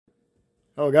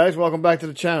Hello guys, welcome back to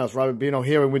the channel. It's Robert Bino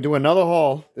here, and we're doing another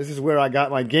haul. This is where I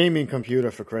got my gaming computer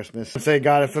for Christmas. Say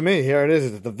got it for me. Here it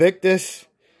is. It's the Victus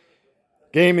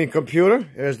gaming computer.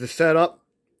 Here's the setup.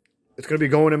 It's going to be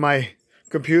going in my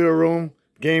computer room,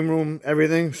 game room,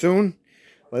 everything soon.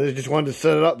 But I just wanted to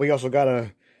set it up. We also got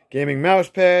a gaming mouse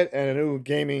pad and a new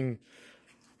gaming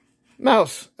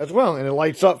mouse as well. And it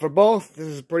lights up for both. This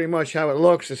is pretty much how it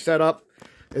looks. The setup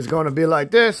is going to be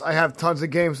like this. I have tons of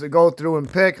games to go through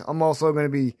and pick. I'm also going to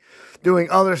be doing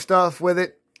other stuff with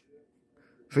it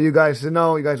for you guys to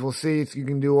know. You guys will see. You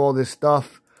can do all this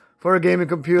stuff for a gaming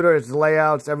computer. It's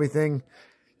layouts, everything.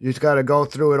 You just got to go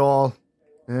through it all.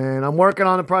 And I'm working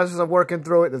on the process of working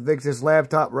through it. The Victus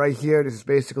laptop right here. This is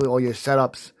basically all your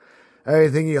setups.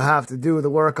 Everything you have to do to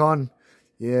work on.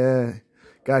 Yeah.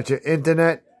 Got your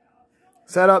internet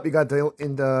setup. You got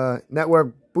the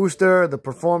network booster, the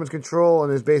performance control, and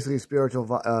there's basically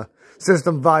spiritual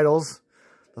system vitals.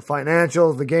 The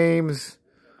financials, the games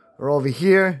are over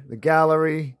here. The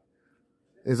gallery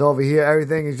is over here.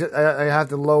 Everything is just, I have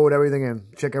to load everything in,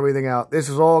 check everything out. This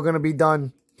is all going to be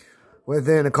done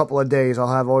within a couple of days.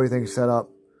 I'll have everything set up.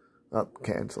 Oh,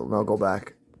 cancel. No, go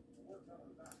back.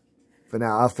 For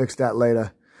now, I'll fix that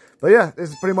later. But yeah,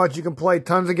 this is pretty much, you can play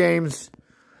tons of games.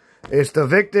 It's the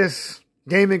Victus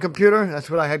gaming computer. That's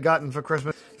what I had gotten for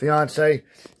Christmas. Fiance.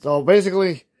 So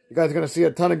basically, you guys are going to see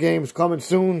a ton of games coming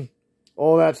soon.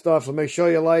 All that stuff. So make sure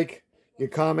you like, you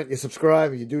comment, you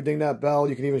subscribe. You do ding that bell.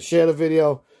 You can even share the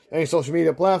video. Any social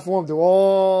media platform. Do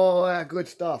all that good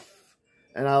stuff.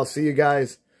 And I'll see you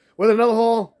guys with another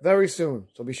haul very soon.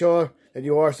 So be sure that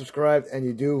you are subscribed and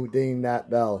you do ding that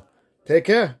bell. Take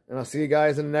care. And I'll see you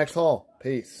guys in the next haul.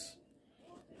 Peace.